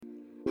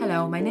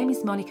Hello, my name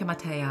is Monica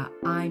Matea.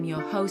 I'm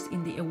your host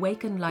in the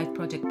Awaken Life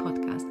Project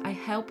podcast. I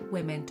help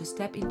women to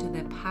step into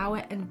their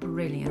power and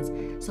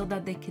brilliance so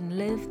that they can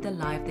live the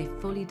life they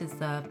fully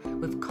deserve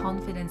with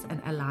confidence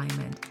and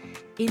alignment.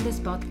 In this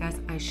podcast,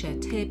 I share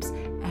tips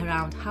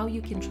around how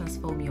you can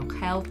transform your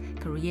health,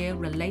 career,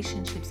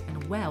 relationships,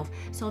 and wealth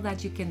so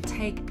that you can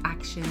take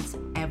actions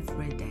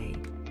every day.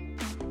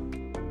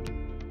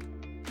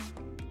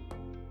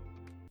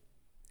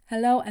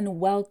 Hello and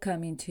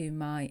welcome into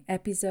my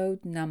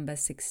episode number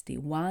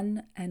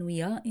 61, and we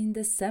are in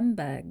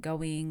December,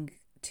 going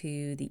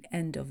to the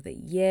end of the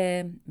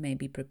year,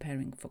 maybe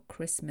preparing for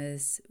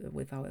Christmas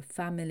with our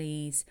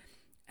families,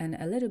 and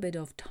a little bit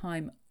of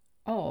time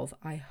off,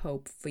 I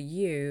hope, for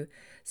you,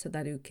 so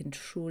that you can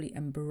truly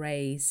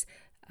embrace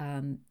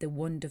the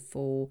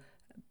wonderful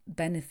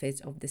benefits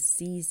of the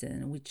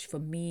season, which for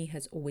me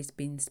has always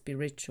been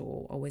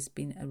spiritual, always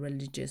been a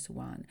religious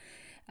one.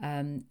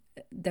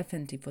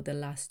 Definitely for the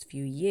last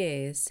few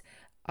years,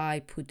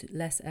 I put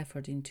less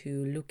effort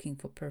into looking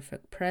for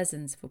perfect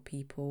presents for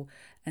people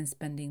and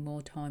spending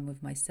more time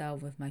with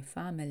myself, with my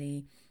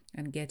family,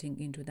 and getting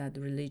into that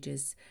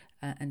religious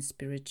and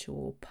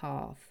spiritual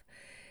path.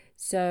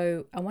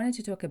 So I wanted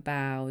to talk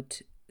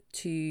about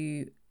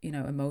two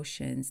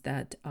emotions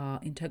that are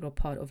integral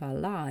part of our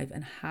life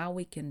and how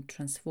we can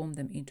transform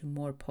them into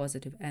more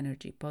positive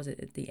energy,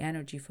 the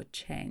energy for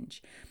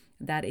change.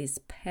 That is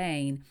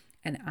pain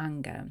and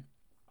anger.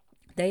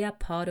 They are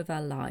part of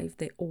our life.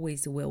 They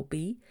always will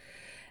be.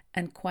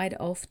 And quite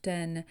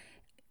often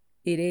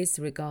it is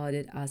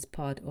regarded as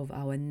part of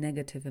our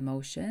negative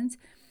emotions.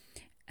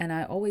 And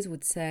I always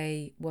would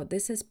say, well,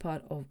 this is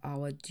part of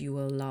our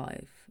dual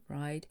life,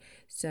 right?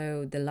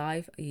 So the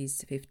life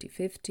is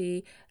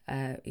 50-50.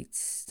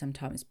 It's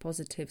sometimes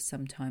positive,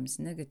 sometimes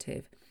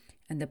negative.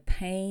 And the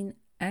pain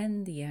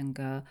and the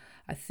anger,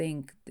 I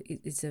think,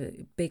 is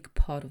a big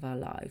part of our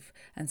life.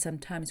 And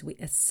sometimes we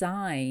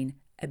assign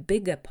a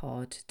bigger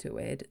part to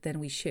it than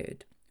we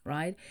should,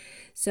 right?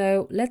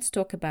 So let's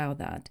talk about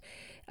that.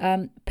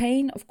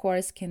 Pain, of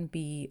course, can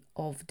be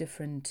of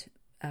different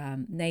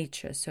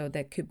nature. So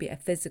there could be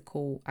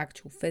actual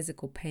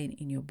physical pain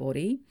in your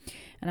body.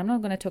 And I'm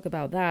not going to talk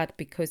about that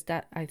because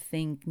that, I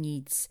think,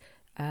 needs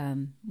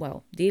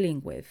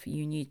dealing with.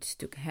 You need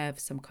to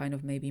have some kind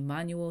of maybe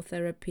manual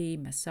therapy,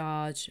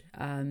 massage,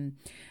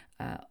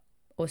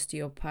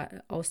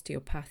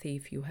 osteopathy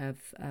if you have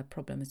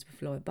problems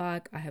with lower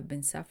back. I have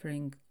been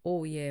suffering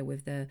all year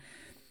with the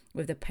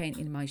pain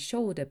in my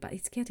shoulder, but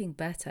it's getting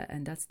better,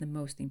 and that's the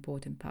most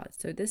important part.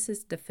 So this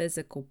is the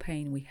physical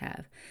pain we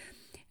have.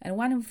 And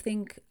one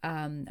thing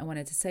I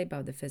wanted to say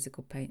about the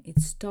physical pain, it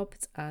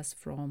stops us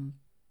from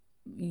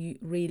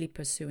really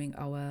pursuing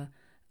our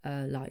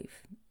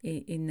life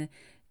in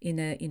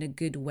a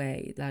good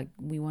way. Like,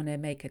 we want to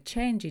make a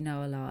change in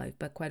our life,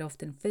 but quite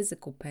often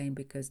physical pain,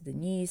 because the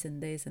knees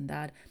and this and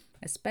that,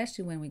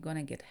 especially when we're going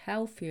to get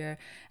healthier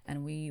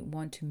and we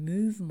want to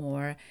move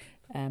more,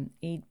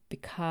 it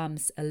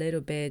becomes a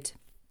little bit,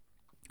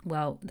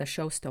 the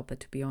showstopper,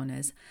 to be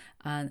honest,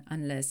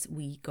 unless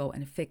we go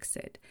and fix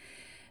it.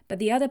 But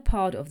the other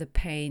part of the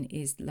pain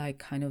is like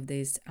kind of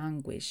this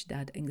anguish,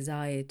 that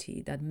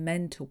anxiety, that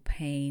mental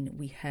pain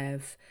we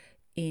have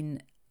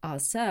in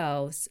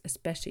ourselves,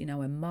 especially in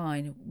our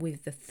mind,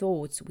 with the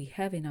thoughts we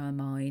have in our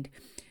mind,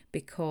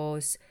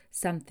 because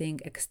something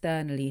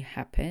externally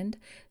happened,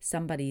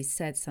 somebody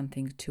said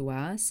something to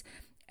us,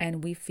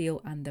 and we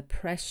feel under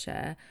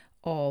pressure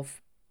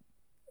of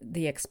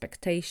the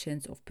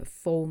expectations of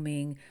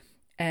performing,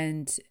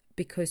 and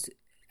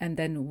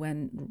then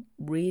when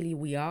really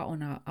we are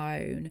on our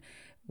own,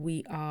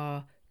 we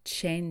are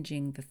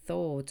changing the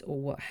thoughts or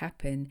what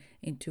happened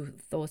into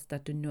thoughts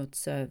that do not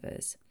serve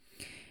us.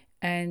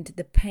 And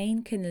the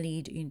pain can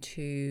lead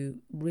into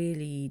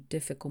really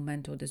difficult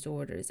mental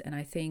disorders. And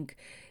I think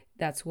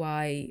that's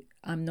why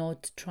I'm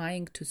not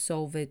trying to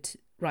solve it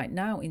right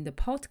now in the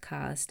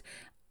podcast.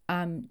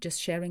 I'm just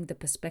sharing the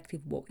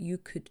perspective, what you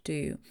could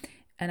do.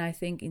 And I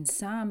think in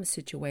some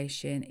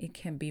situation, it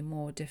can be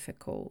more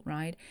difficult,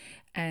 right?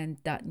 And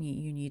that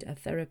you need a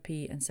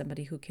therapy and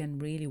somebody who can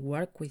really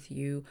work with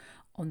you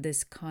on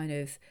this kind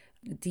of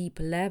deep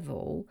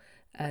level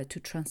to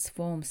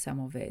transform some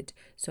of it,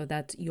 so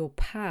that your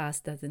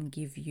past doesn't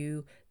give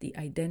you the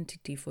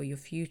identity for your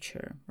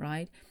future,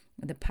 right?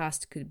 The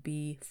past could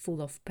be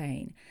full of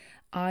pain.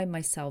 I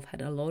myself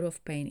had a lot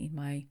of pain in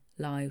my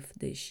life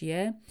this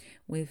year,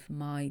 with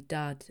my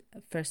dad,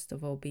 first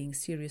of all, being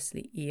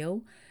seriously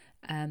ill.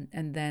 And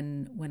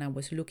then when I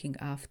was looking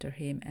after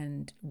him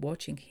and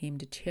watching him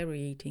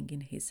deteriorating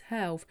in his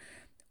health,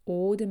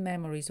 all the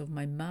memories of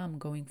my mom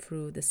going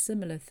through the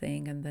similar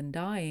thing and then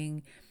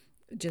dying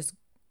just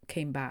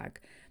came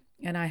back.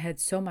 And I had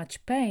so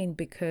much pain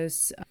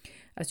because,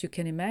 as you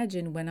can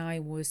imagine, when I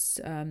was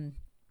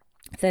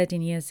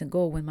 13 years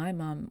ago, when my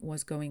mom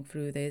was going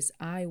through this,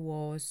 I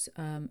was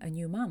a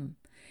new mom.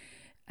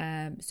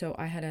 So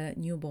I had a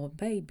newborn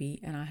baby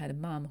and I had a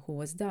mom who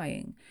was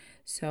dying.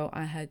 So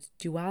I had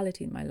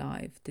duality in my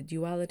life, the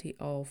duality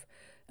of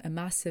a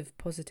massive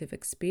positive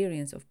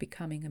experience of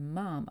becoming a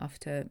mom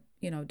after,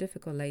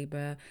 difficult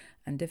labor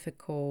and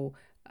difficult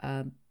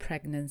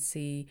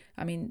pregnancy,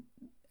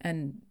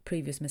 and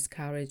previous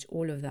miscarriage,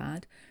 all of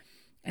that.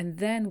 And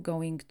then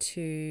going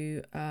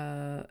to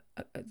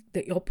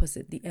the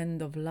opposite, the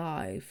end of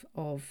life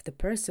of the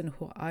person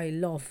who I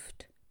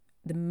loved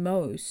the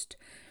most,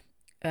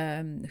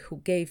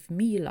 who gave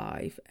me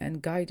life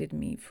and guided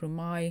me through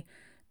my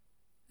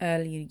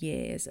early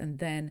years and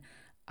then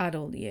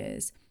adult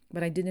years.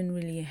 But I didn't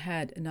really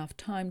had enough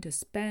time to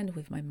spend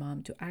with my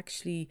mom to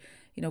actually,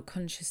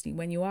 consciously,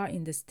 when you are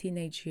in this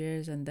teenage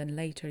years and then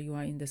later you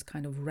are in this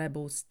kind of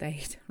rebel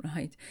state,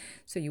 right?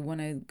 So you want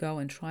to go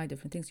and try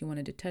different things. You want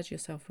to detach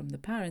yourself from the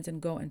parents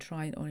and go and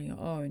try it on your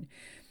own.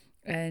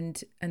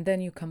 And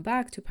then you come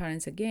back to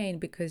parents again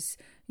because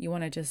you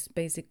want to just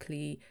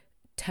basically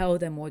tell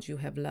them what you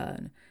have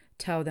learned,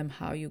 tell them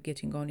how you're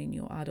getting on in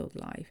your adult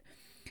life.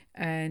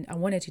 And I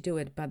wanted to do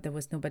it, but there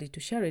was nobody to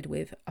share it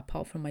with,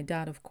 apart from my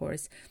dad, of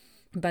course.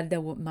 But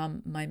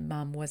my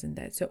mom wasn't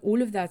there. So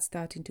all of that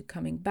starting to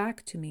coming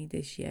back to me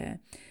this year.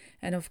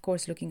 And of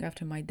course, looking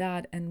after my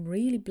dad and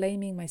really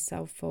blaming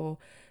myself for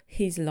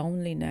his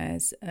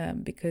loneliness,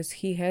 because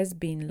he has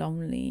been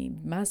lonely,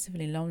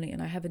 massively lonely.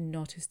 And I haven't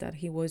noticed that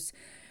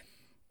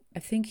I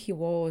think he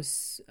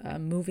was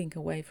moving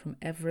away from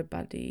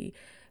everybody.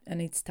 And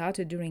it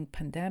started during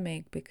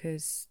pandemic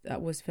because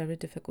that was a very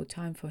difficult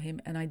time for him.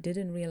 And I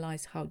didn't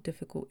realize how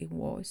difficult it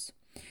was.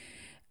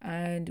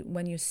 And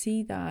when you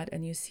see that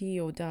and you see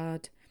your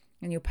dad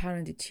and your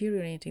parent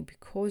deteriorating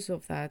because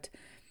of that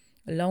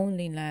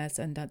loneliness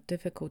and that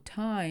difficult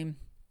time,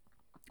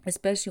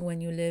 especially when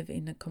you live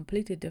in a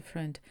completely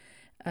different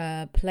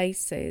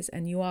places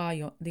and you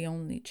are the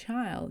only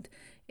child,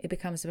 it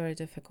becomes very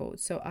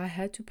difficult. So I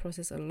had to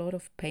process a lot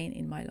of pain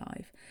in my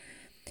life.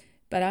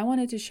 But I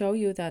wanted to show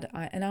you that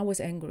I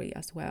was angry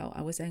as well.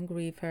 I was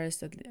angry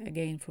first,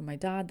 again, for my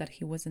dad, that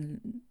he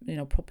wasn't,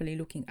 properly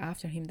looking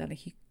after him, that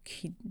he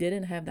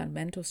didn't have that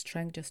mental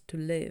strength just to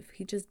live.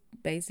 He just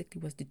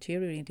basically was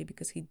deteriorating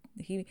because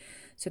he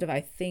sort of,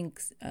 I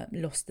think,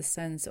 lost the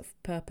sense of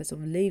purpose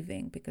of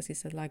living, because he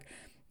said, like,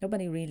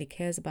 nobody really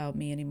cares about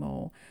me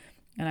anymore.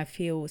 And I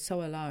feel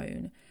so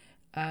alone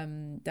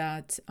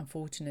that,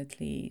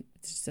 unfortunately,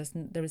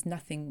 there is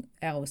nothing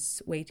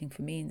else waiting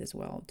for me in this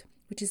world.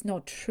 Which is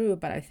not true,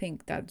 but I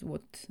think that's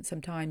what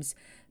sometimes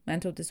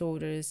mental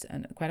disorders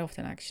and quite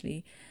often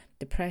actually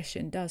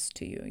depression does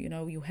to you.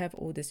 You have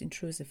all these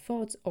intrusive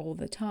thoughts all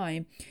the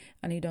time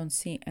and you don't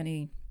see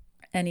any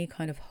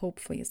kind of hope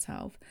for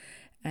yourself,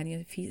 and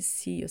you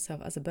see yourself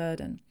as a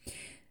burden.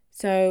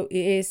 So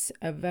it is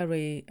a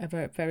very,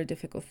 very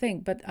difficult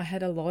thing. But I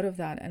had a lot of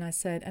that, and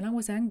I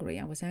was angry.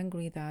 I was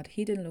angry that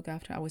he didn't look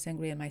after. I was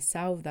angry at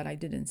myself that I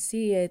didn't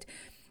see it,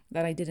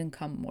 that I didn't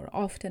come more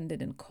often,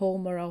 didn't call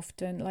more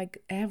often,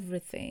 like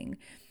everything.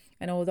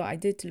 And although I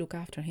did look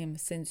after him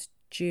since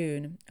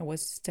June, I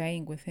was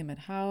staying with him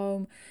at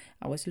home.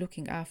 I was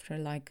looking after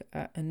like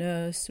a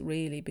nurse,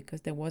 really,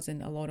 because there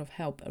wasn't a lot of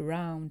help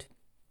around,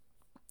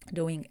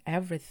 doing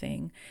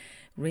everything,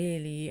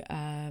 really,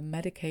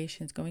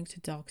 medications, going to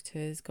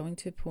doctors, going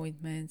to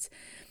appointments,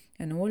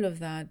 and all of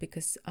that,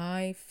 because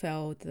I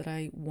felt that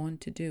I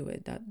want to do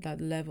it,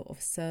 that level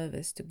of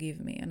service to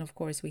give me. And of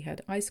course, we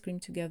had ice cream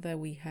together.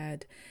 We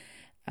had,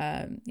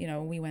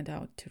 we went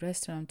out to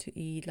restaurant to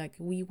eat. Like,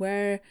 we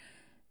were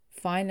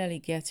finally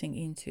getting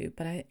into,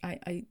 but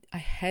I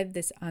had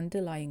this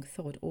underlying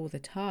thought all the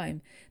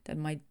time that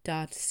my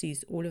dad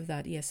sees all of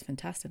that. Yes,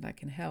 fantastic, I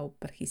can help,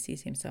 but he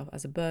sees himself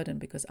as a burden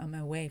because I'm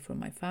away from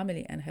my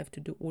family and have to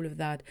do all of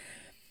that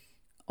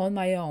on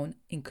my own,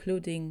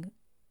 including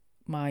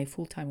my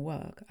full-time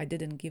work. I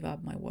didn't give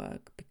up my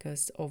work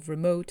because of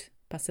remote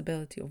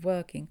possibility of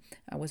working.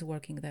 I was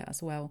working there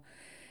as well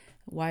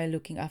while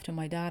looking after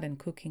my dad and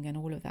cooking and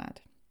all of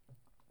that.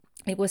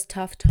 It was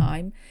tough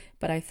time,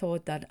 but I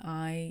thought that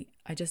I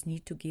just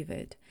need to give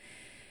it.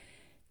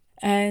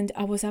 And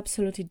I was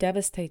absolutely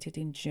devastated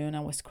in June. I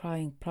was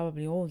crying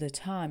probably all the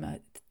time.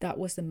 That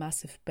was the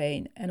massive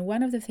pain. And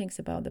one of the things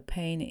about the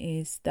pain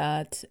is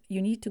that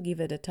you need to give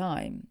it a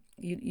time.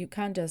 You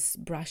can't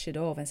just brush it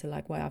off and say,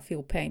 like, well, I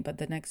feel pain, but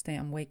the next day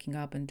I'm waking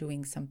up and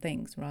doing some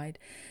things, right?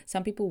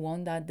 Some people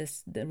want that,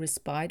 the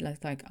respite,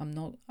 like I'm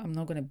not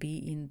going to be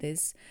in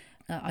this.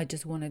 I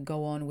just want to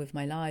go on with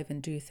my life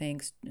and do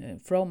things,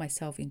 throw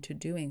myself into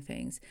doing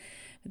things.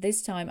 But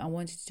this time I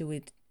wanted to do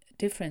it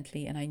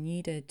differently, and I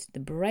needed the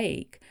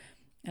break.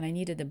 And I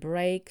needed the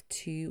break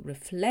to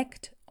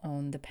reflect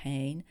on the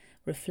pain,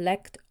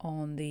 reflect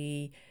on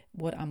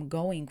what I'm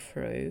going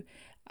through,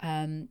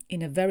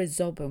 in a very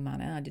sober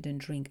manner. I didn't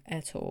drink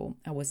at all.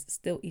 I was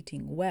still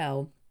eating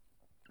well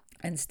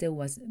and still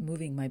was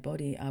moving my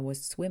body. I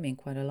was swimming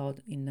quite a lot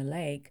in the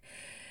lake.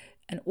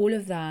 And all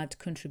of that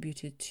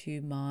contributed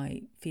to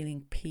my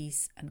feeling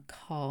peace and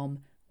calm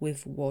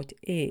with what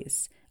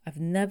is. I've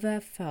never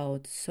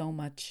felt so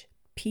much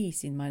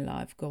peace in my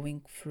life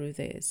going through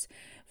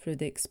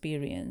the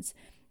experience.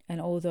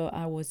 And although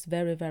I was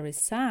very, very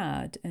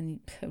sad, and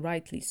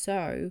rightly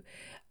so,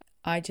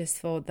 I just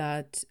thought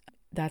that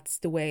that's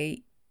the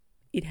way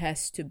it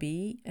has to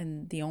be,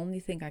 and the only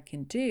thing I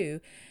can do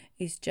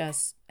is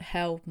just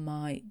help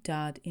my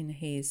dad in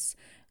his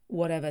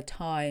whatever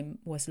time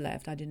was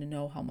left. I didn't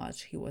know how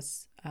much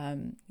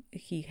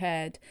he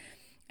had,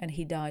 and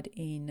he died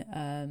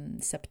in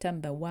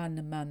September,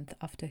 1 month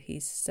after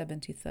his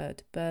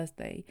 73rd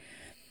birthday.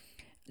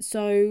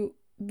 So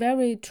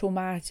very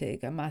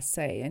traumatic, I must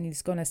say, and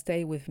it's going to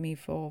stay with me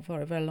for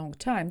a very long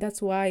time.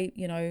 That's why,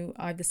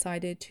 I've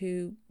decided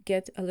to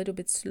get a little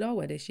bit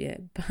slower this year.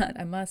 But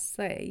I must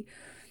say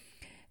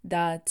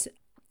that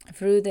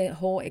through the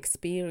whole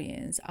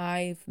experience,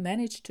 I've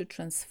managed to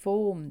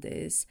transform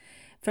this.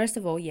 First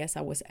of all, yes,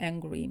 I was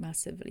angry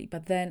massively,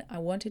 but then I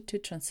wanted to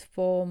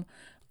transform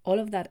all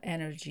of that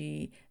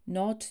energy,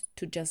 not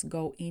to just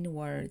go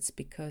inwards,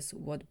 because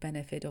what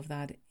benefit of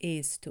that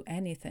is to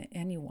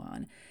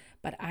anyone,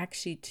 but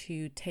actually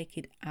to take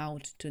it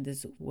out to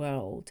this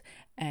world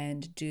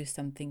and do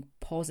something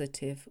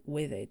positive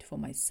with it for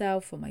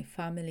myself, for my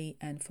family,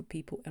 and for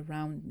people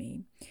around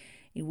me.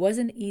 It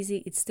wasn't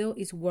easy. It still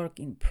is work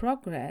in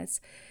progress,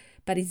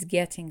 but it's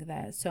getting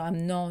there. So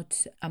I'm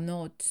not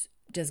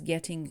just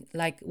getting,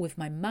 like with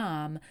my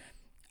mom,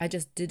 I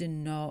just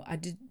didn't know. I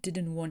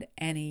didn't want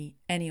any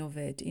of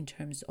it in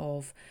terms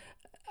of,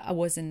 I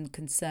wasn't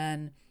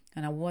concerned,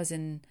 and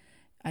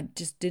I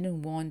just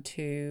didn't want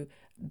to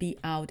be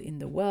out in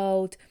the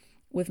world.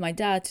 With my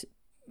dad,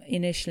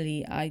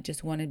 initially, I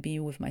just wanted to be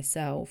with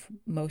myself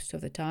most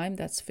of the time.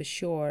 That's for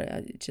sure.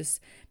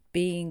 Just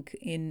being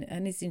in,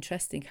 and it's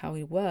interesting how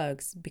it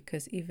works,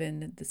 because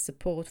even the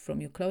support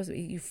from your close,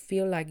 you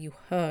feel like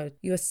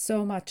you're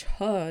so much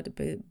hurt,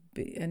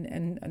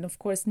 and of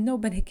course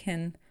nobody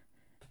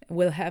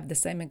will have the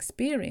same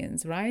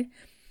experience, right?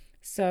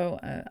 So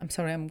I'm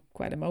sorry, I'm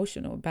quite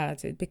emotional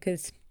about it,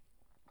 because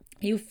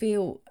you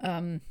feel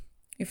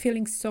you're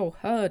feeling so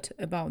hurt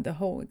about the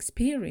whole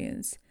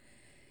experience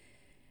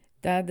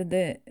that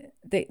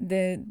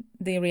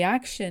the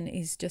reaction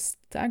is just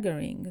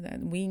staggering. That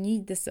we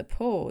need the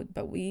support,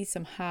 but we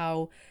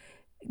somehow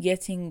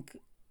getting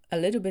a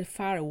little bit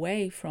far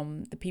away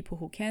from the people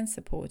who can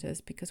support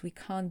us, because we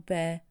can't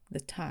bear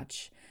the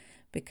touch,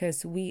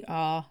 because we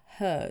are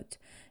hurt.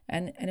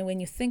 And when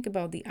you think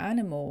about the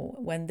animal,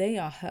 when they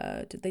are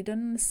hurt, they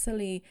don't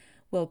necessarily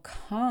will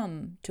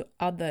come to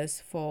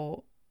others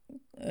for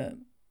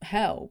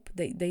help.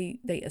 They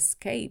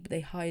escape,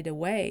 they hide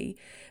away,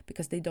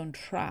 because they don't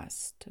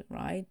trust,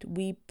 right?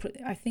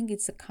 I think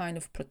it's a kind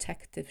of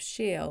protective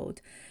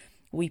shield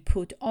we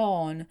put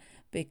on,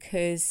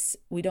 because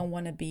we don't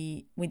want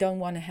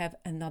to have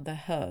another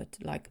hurt,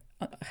 like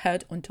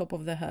hurt on top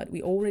of the hurt.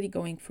 We're already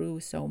going through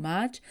so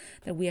much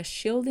that we are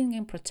shielding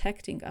and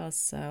protecting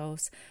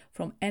ourselves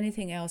from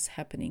anything else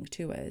happening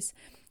to us.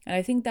 And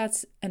I think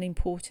that's an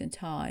important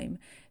time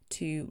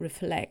to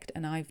reflect.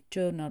 And I've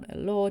journaled a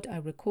lot. I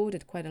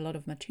recorded quite a lot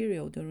of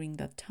material during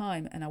that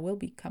time, and I will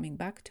be coming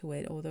back to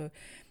it, although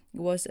it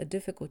was a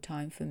difficult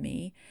time for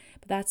me.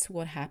 But that's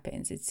what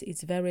happens.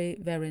 It's very,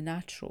 very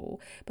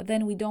natural. But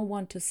then we don't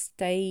want to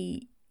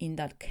stay in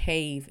that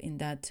cave, in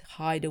that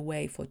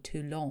hideaway for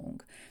too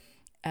long.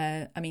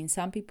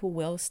 Some people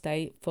will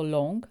stay for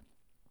long,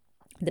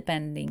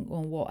 depending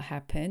on what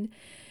happened.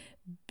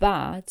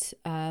 But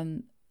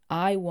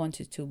I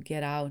wanted to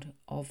get out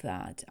of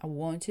that. I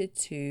wanted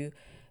to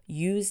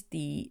use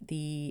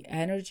the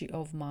energy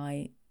of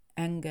my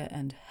anger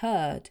and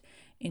hurt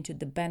into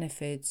the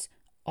benefits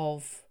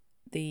of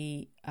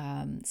the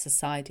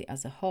society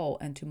as a whole,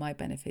 and to my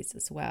benefits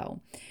as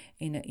well,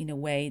 in a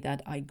way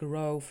that I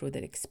grow through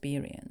that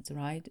experience,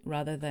 right?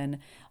 Rather than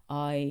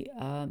I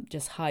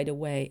just hide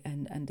away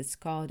and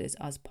discard it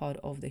as part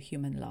of the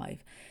human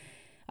life.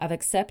 I've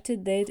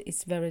accepted that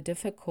it's very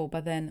difficult,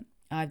 but then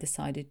I've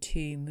decided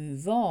to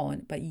move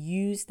on, but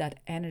use that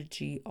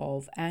energy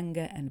of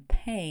anger and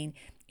pain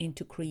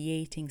into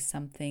creating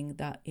something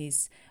that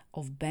is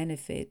of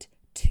benefit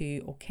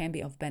to, or can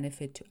be of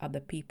benefit to, other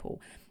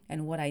people.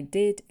 And what I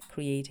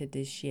created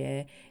this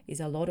year is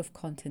a lot of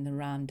content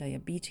around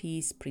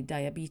diabetes,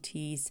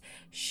 pre-diabetes,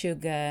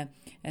 sugar,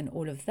 and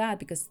all of that,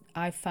 because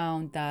I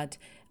found that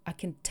I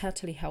can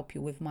totally help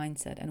you with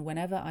mindset. And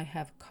whenever I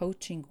have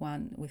coaching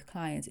one with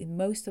clients,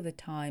 most of the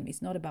time,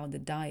 it's not about the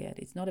diet.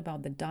 It's not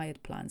about the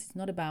diet plans. It's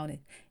not about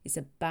it. It's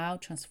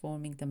about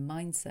transforming the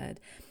mindset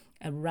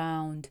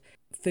around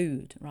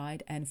food,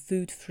 right? And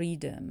food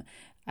freedom,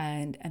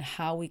 and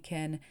how we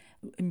can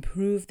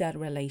improve that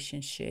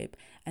relationship,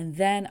 and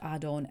then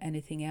add on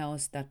anything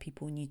else that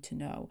people need to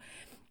know.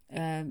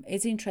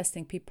 It's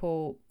interesting.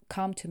 People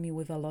come to me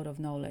with a lot of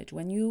knowledge.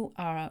 When you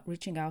are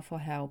reaching out for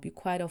help, you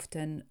quite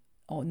often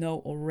know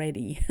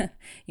already.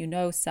 You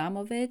know some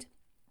of it,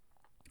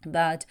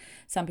 but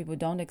some people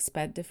don't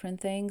expect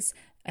different things,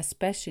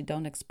 especially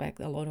don't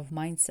expect a lot of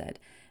mindset.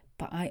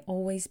 But I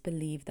always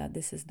believe that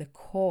this is the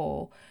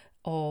core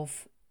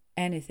of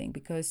anything,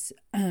 because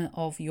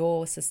of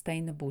your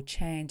sustainable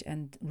change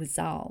and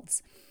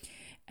results.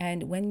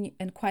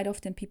 And quite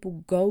often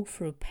people go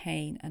through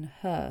pain and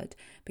hurt,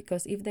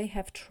 because if they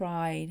have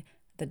tried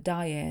the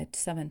diet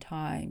 7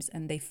 times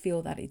and they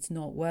feel that it's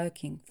not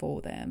working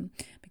for them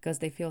because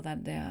they feel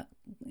that they're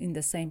in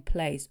the same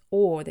place,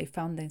 or they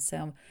found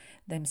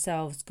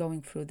themselves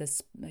going through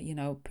this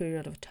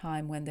period of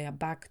time when they are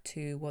back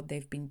to what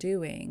they've been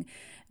doing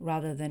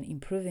rather than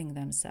improving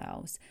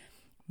themselves.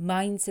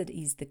 Mindset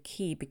is the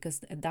key,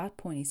 because at that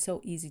point it's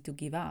so easy to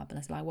give up. And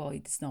it's like, well,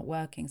 it's not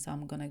working, so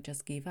I'm going to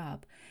just give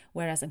up.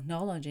 Whereas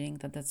acknowledging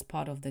that that's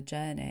part of the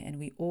journey and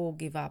we all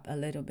give up a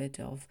little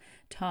bit of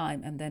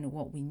time. And then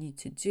what we need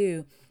to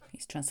do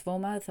is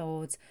transform our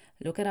thoughts,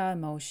 look at our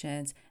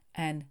emotions,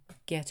 and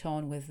get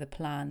on with the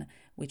plan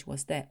which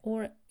was there,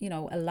 or,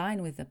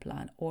 align with the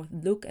plan, or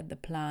look at the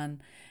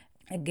plan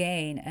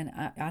again and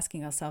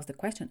asking ourselves the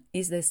question,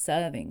 is this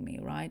serving me,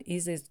 right?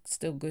 Is this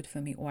still good for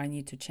me, or I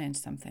need to change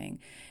something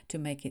to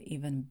make it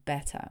even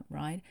better,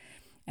 right?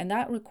 And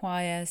that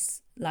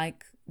requires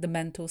like the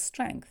mental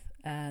strength,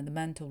 the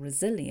mental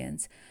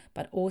resilience,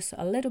 but also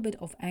a little bit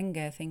of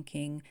anger,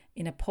 thinking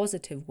in a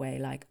positive way,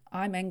 like,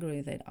 I'm angry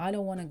with it. I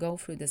don't want to go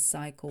through this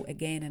cycle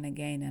again and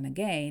again and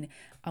again.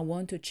 I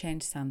want to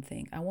change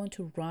something. I want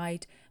to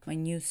write my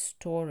new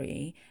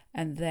story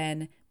and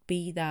then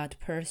be that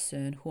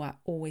person who I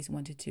always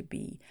wanted to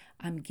be.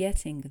 I'm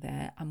getting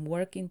there. I'm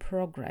work in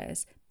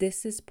progress.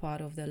 This is part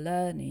of the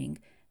learning,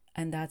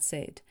 and that's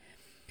it.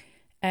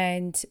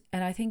 And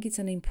I think it's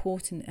an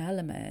important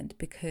element,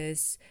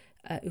 because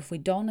if we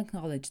don't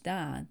acknowledge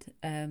that,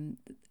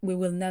 we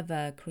will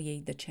never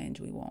create the change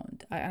we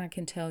want. I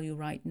can tell you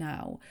right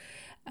now,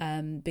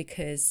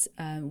 because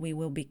we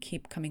will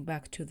keep coming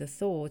back to the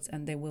thoughts,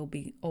 and they will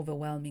be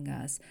overwhelming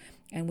us.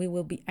 And we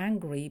will be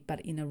angry,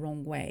 but in a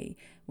wrong way.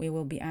 We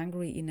will be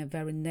angry in a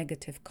very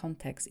negative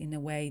context, in a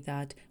way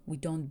that we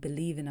don't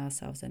believe in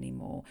ourselves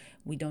anymore.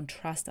 We don't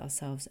trust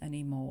ourselves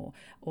anymore.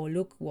 Or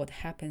look what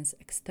happens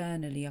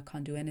externally, I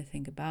can't do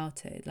anything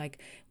about it. Like,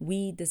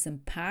 we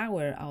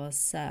disempower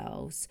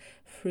ourselves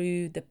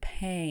through the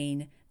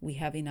pain we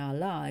have in our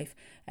life,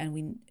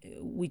 and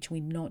which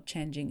we're not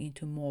changing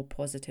into more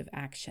positive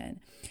action.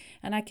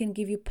 And I can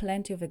give you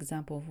plenty of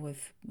examples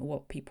with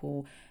what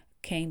people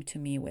came to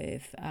me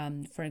with.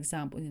 For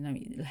example,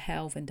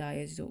 health and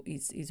diet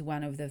is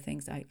one of the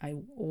things I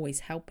always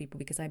help people,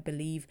 because I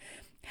believe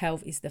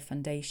health is the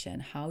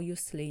foundation. How you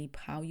sleep,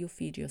 how you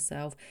feed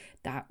yourself,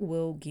 that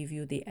will give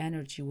you the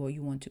energy what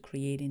you want to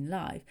create in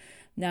life.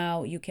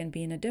 Now, you can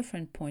be in a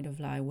different point of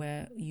life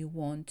where you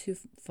want to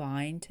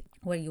find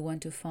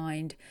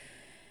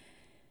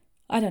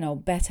I don't know,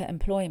 better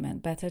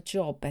employment, better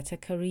job, better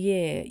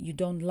career. You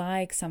don't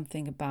like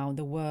something about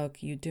the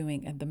work you're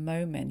doing at the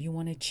moment. You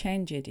want to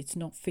change it. It's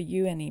not for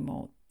you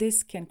anymore.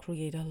 This can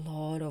create a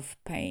lot of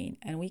pain,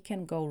 and we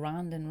can go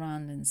round and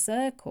round in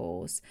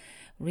circles,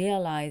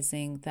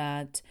 realizing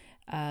that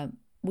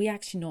we're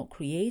actually not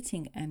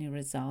creating any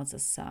results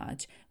as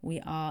such. We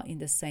are in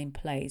the same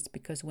place,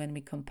 because when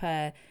we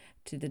compare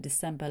to the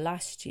December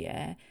last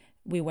year,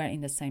 we were in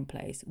the same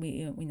place.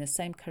 We in the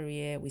same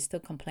career. We still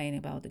complaining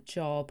about the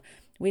job.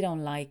 We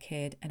don't like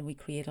it, and we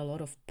create a lot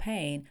of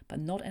pain, but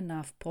not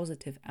enough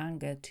positive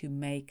anger to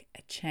make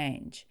a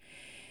change.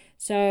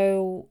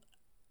 So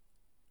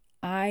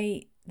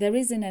there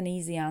isn't an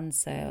easy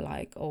answer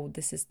like, oh,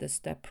 this is the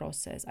step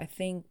process. I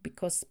think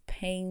because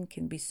pain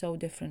can be so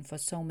different for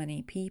so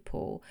many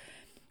people,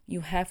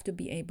 you have to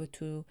be able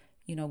to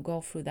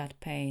go through that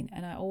pain.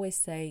 And I always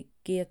say,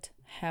 get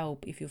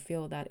help if you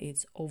feel that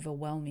it's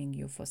overwhelming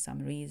you for some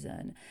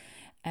reason.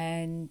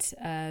 And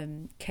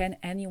can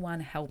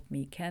anyone help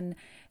me? Can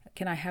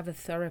I have a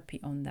therapy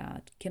on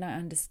that? Can I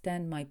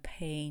understand my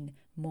pain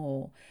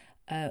more?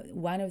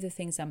 One of the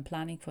things I'm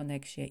planning for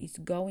next year is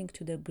going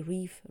to the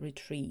grief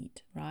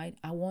retreat, right?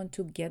 I want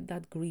to get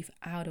that grief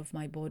out of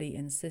my body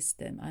and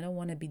system. I don't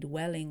want to be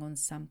dwelling on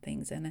some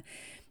things. And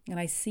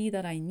I see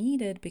that I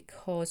need it,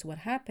 because what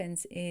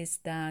happens is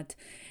that,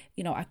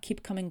 I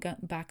keep coming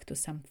back to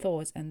some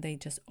thoughts, and they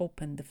just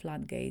open the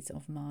floodgates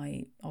of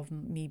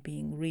me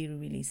being really,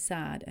 really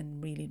sad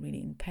and really,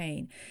 really in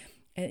pain.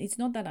 And it's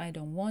not that I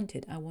don't want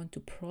it. I want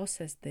to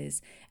process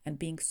this, and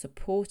being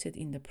supported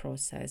in the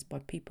process by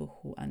people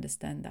who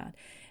understand that.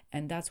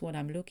 And that's what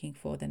I'm looking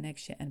for the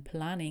next year, and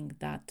planning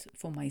that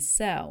for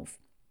myself.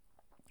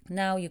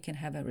 Now you can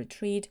have a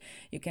retreat,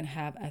 you can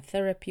have a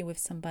therapy with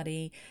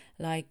somebody,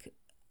 like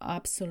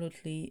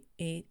absolutely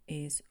it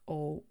is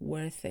all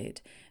worth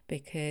it,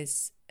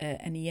 because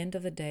at the end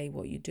of the day,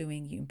 what you're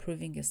doing, you're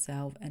improving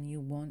yourself, and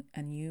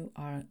you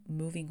are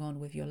moving on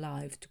with your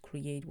life to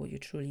create what you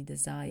truly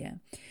desire.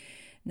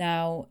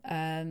 Now,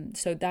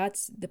 so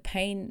that's the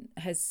pain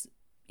has,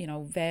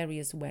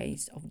 various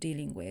ways of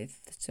dealing with.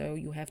 So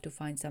you have to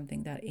find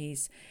something that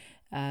is,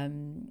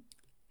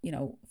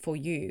 for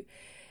you.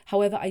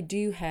 However, I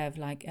do have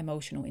like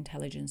emotional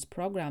intelligence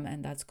program,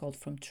 and that's called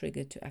From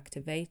Triggered to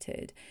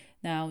Activated.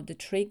 Now, the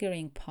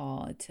triggering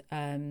part,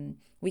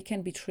 we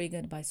can be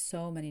triggered by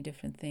so many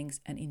different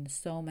things and in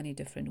so many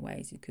different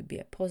ways. It could be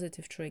a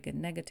positive trigger,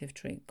 negative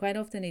trigger. Quite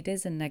often it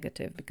is a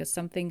negative, because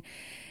something,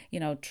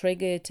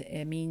 triggered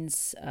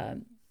means,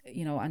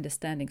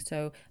 understanding.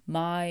 So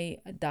my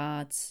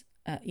dad's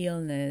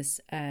illness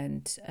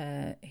and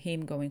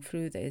him going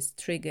through this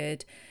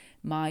triggered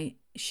my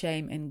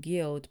shame and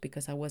guilt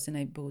because I wasn't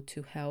able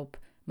to help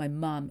my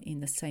mum in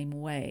the same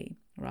way,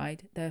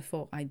 right?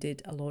 Therefore, I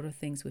did a lot of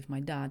things with my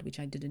dad, which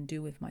I didn't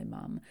do with my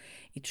mum.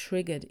 It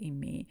triggered in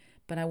me,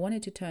 but I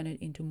wanted to turn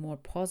it into more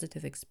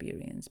positive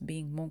experience,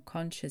 being more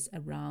conscious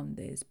around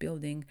this,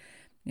 building,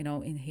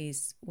 in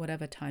his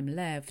whatever time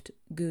left,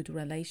 good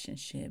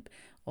relationship,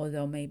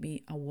 although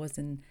maybe I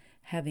wasn't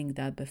having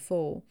that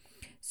before.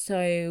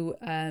 So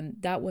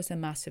that was a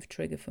massive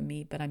trigger for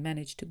me, but I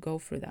managed to go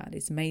through that.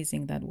 It's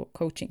amazing that what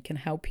coaching can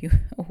help you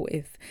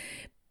with.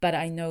 But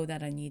I know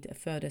that I need a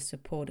further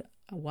support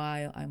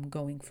while I'm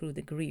going through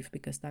the grief,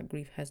 because that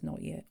grief has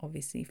not yet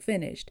obviously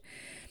finished.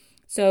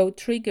 So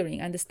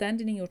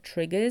understanding your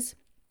triggers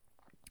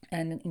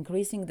and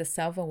increasing the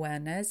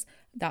self-awareness,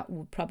 that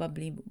would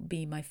probably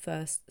be my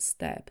first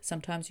step.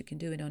 Sometimes you can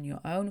do it on your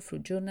own through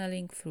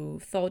journaling, through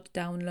thought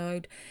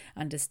download,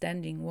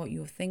 understanding what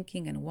you're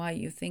thinking and why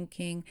you're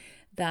thinking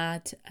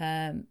that,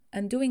 and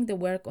doing the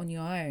work on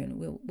your own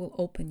will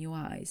open your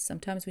eyes.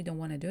 Sometimes we don't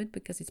want to do it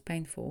because it's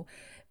painful,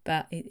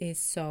 but it is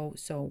so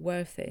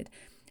worth it.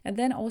 And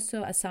then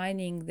also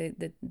assigning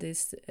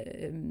this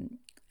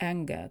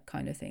anger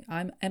kind of thing.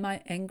 Am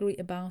I angry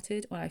about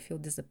it, or I feel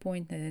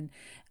disappointed,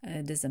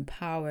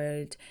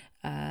 disempowered,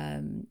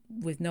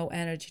 with no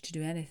energy to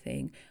do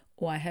anything,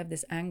 or I have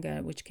this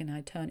anger which can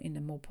I turn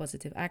into more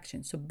positive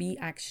action. So be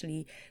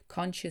actually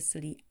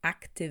consciously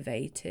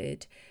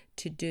activated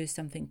to do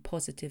something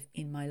positive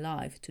in my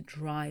life to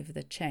drive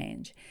the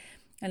change.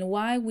 And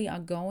while we are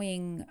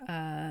going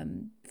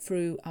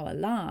through our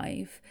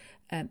life,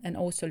 and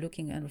also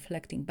looking and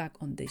reflecting back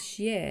on this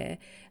year,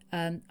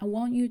 I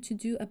want you to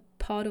do a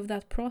part of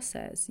that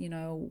process,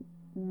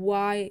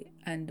 why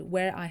and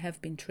where I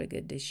have been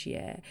triggered this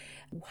year.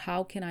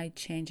 How can I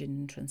change it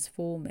and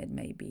transform it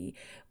maybe?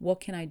 What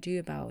can I do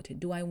about it?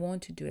 Do I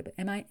want to do it?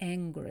 Am I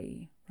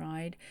angry,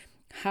 right?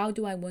 How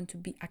do I want to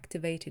be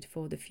activated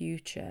for the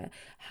future?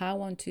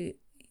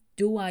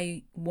 Do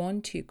I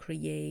want to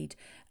create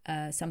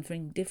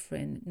something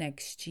different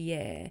next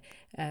year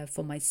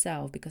for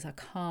myself, because I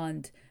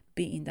can't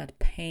be in that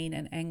pain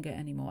and anger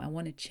anymore. I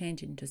want to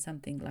change it into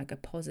something like a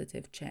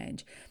positive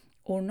change,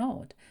 or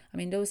not. I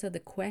mean, those are the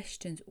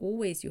questions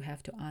always you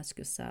have to ask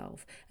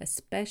yourself,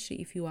 especially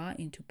if you are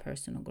into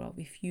personal growth.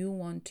 If you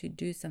want to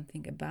do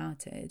something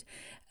about it,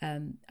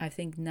 I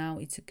think now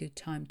it's a good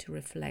time to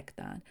reflect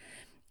that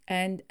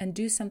and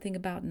do something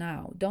about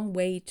now. Don't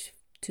wait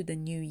to the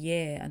new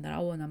year and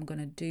I'm going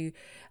to do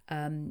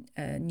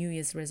New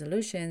Year's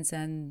resolutions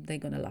and they're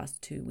going to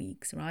last 2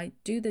 weeks, right?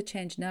 Do the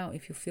change now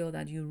if you feel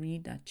that you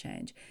need that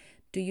change.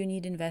 Do you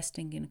need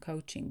investing in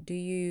coaching? Do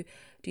you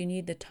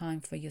need the time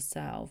for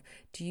yourself?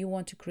 Do you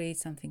want to create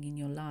something in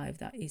your life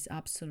that is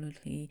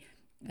absolutely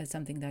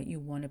something that you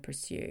want to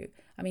pursue?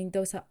 I mean,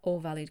 those are all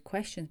valid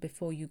questions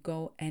before you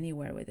go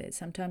anywhere with it.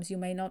 Sometimes you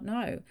may not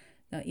know.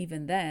 Now,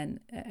 even then,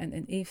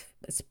 and if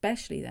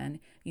especially then,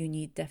 you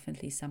need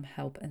definitely some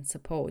help and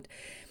support.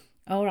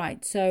 All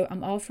right, so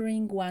I'm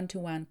offering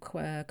one-to-one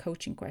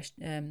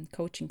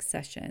coaching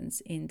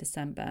sessions in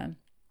December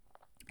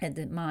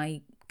at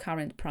my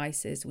current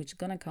prices, which is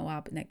going to go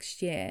up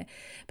next year,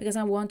 because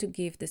I want to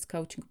give this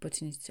coaching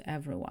opportunity to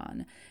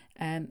everyone.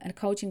 And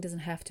coaching doesn't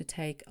have to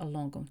take a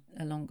long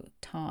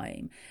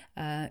time.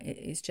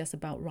 It's just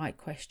about right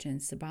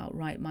questions, about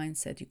right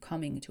mindset. You're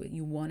coming to it.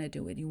 You want to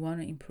do it. You want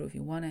to improve.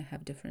 You want to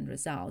have different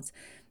results.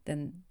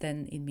 Then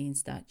it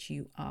means that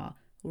you are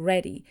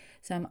ready.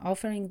 So I'm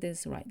offering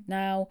this right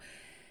now.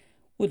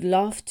 Would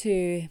love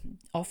to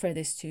offer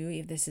this to you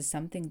if this is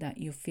something that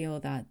you feel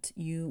that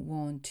you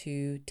want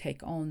to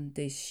take on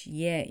this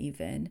year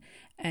even,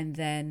 and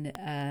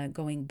then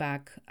going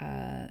back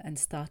and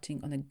starting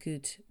on a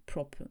good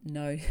proper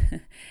note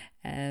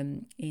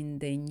in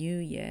the new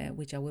year,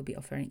 which I will be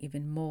offering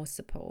even more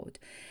support.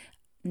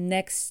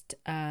 Next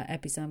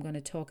episode, I'm going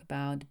to talk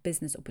about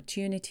business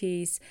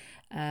opportunities.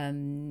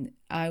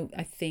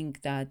 I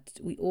think that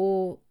we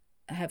all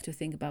have to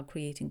think about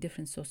creating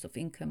different sources of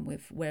income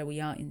with where we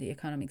are in the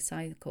economic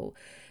cycle,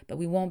 but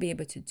we won't be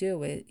able to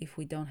do it if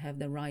we don't have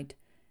the right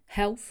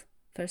health,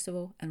 first of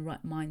all, and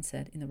right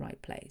mindset in the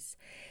right place.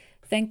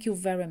 Thank you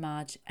very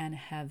much, and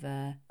have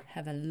a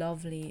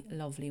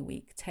lovely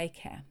week. Take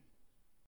care.